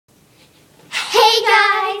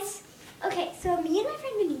guys! Okay, so me and my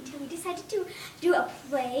friend Benita, we decided to do a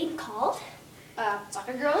play called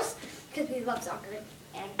Soccer Girls. because we love soccer.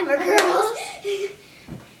 And we're girls.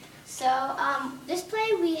 So, this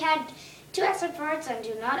play we had 2 extra parts, and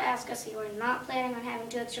do not ask us, we were not planning on having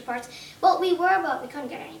 2 extra parts. Well, we were, but we couldn't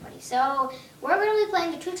get anybody. So, we're going to be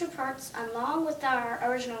playing the 2 extra parts along with our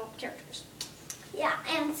original characters. Yeah,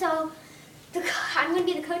 and so I'm going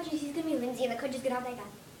to be the coach and she's going to be Lindsay, and the coach is going to have like a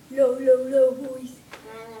low voice.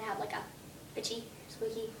 And I'm going to have like a bitchy,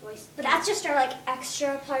 squeaky voice. But that's just our like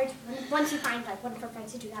extra part. Once we find like one of our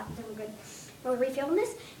friends to do that, then we're good. We'll refilm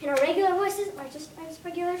this, and our regular voices are just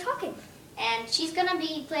regular talking. And she's going to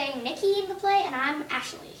be playing Nikki in the play, and I'm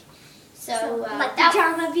Ashley. So let the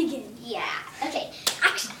drama begin. Yeah. Okay.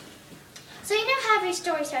 Action. So you know how every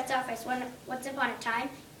story starts off as once upon a time?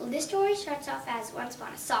 Well, this story starts off as once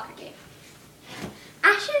upon a soccer game.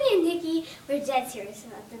 Ashley and Nikki were dead serious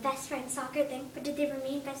about the best friend soccer thing, but did they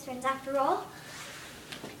remain best friends after all?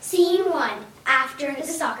 Scene 1, after the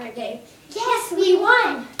soccer game. Yes, we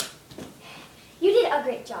won! You did a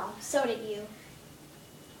great job. So did you.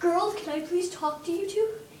 Girls, can I please talk to you two?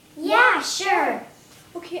 Yeah, sure.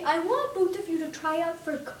 Okay, I want both of you to try out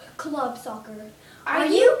for club soccer. Are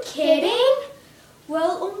you kidding?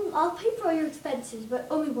 Well, I'll pay for all your expenses, but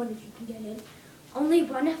only one of you can get in. Only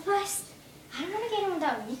one of us? I don't want to get in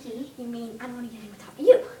without Nikki. You mean I don't want to get in without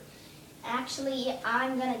you? Actually,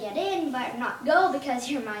 I'm going to get in, but not go because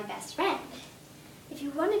you're my best friend. If you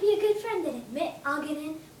want to be a good friend, then admit I'll get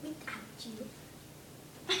in without you.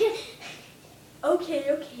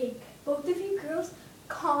 Okay. Both of you girls,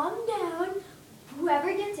 calm down.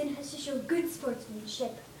 Whoever gets in has to show good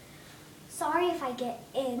sportsmanship. Sorry if I get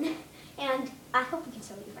in, and I hope we can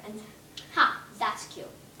still be friends. Ha, that's cute.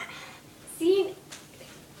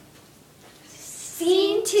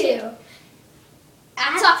 Scene 2.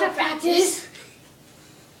 At soccer practice.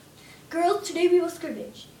 Girls, today we will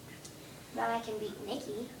scrimmage. But I can beat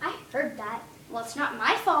Nikki. I heard that. Well, it's not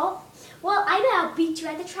my fault. Well, I know I'll beat you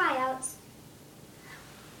at the tryouts.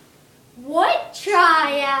 What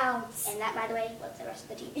tryouts? And that, by the way, was the rest of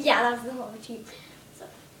the team. Yeah, that was the whole team. So,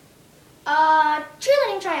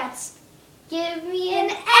 cheerleading tryouts. Give me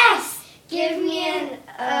an S. Give me an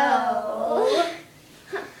O.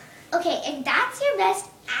 Okay, if that's your best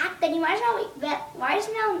act, then you might as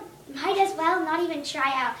well not even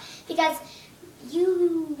try out, because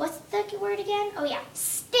you, what's the word again? Oh yeah,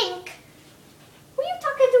 stink. Who are you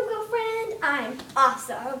talking to, girlfriend? I'm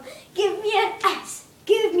awesome. Give me an S.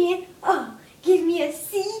 Give me an O. Give me a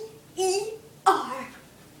C-E-R.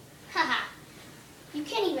 Haha, you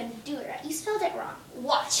can't even do it right. You spelled it wrong.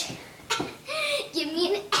 Watch. Give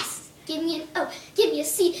me an S. Give me an O. Give me a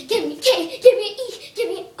C. Give me a K. Give me an E. Give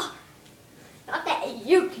me an R. Not that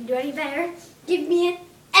you can do any better. Give me an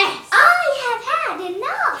S. I have had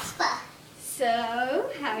enough. So,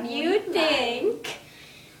 how do you think?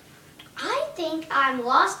 I think I'm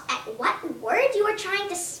lost at what word you were trying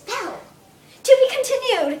to spell. To be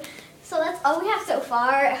continued. So that's all we have so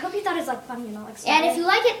far. I hope you thought it was like funny and all exciting. And if you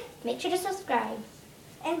like it, make sure to subscribe.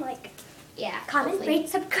 And like, Yeah. comment, hopefully. rate,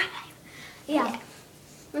 subscribe. Yeah.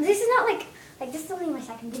 And this is not like this is only my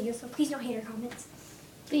second video, so please no hater comments.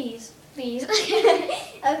 Please.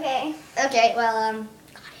 Okay. Okay, well,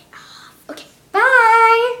 got it off. Okay,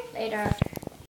 Bye. later.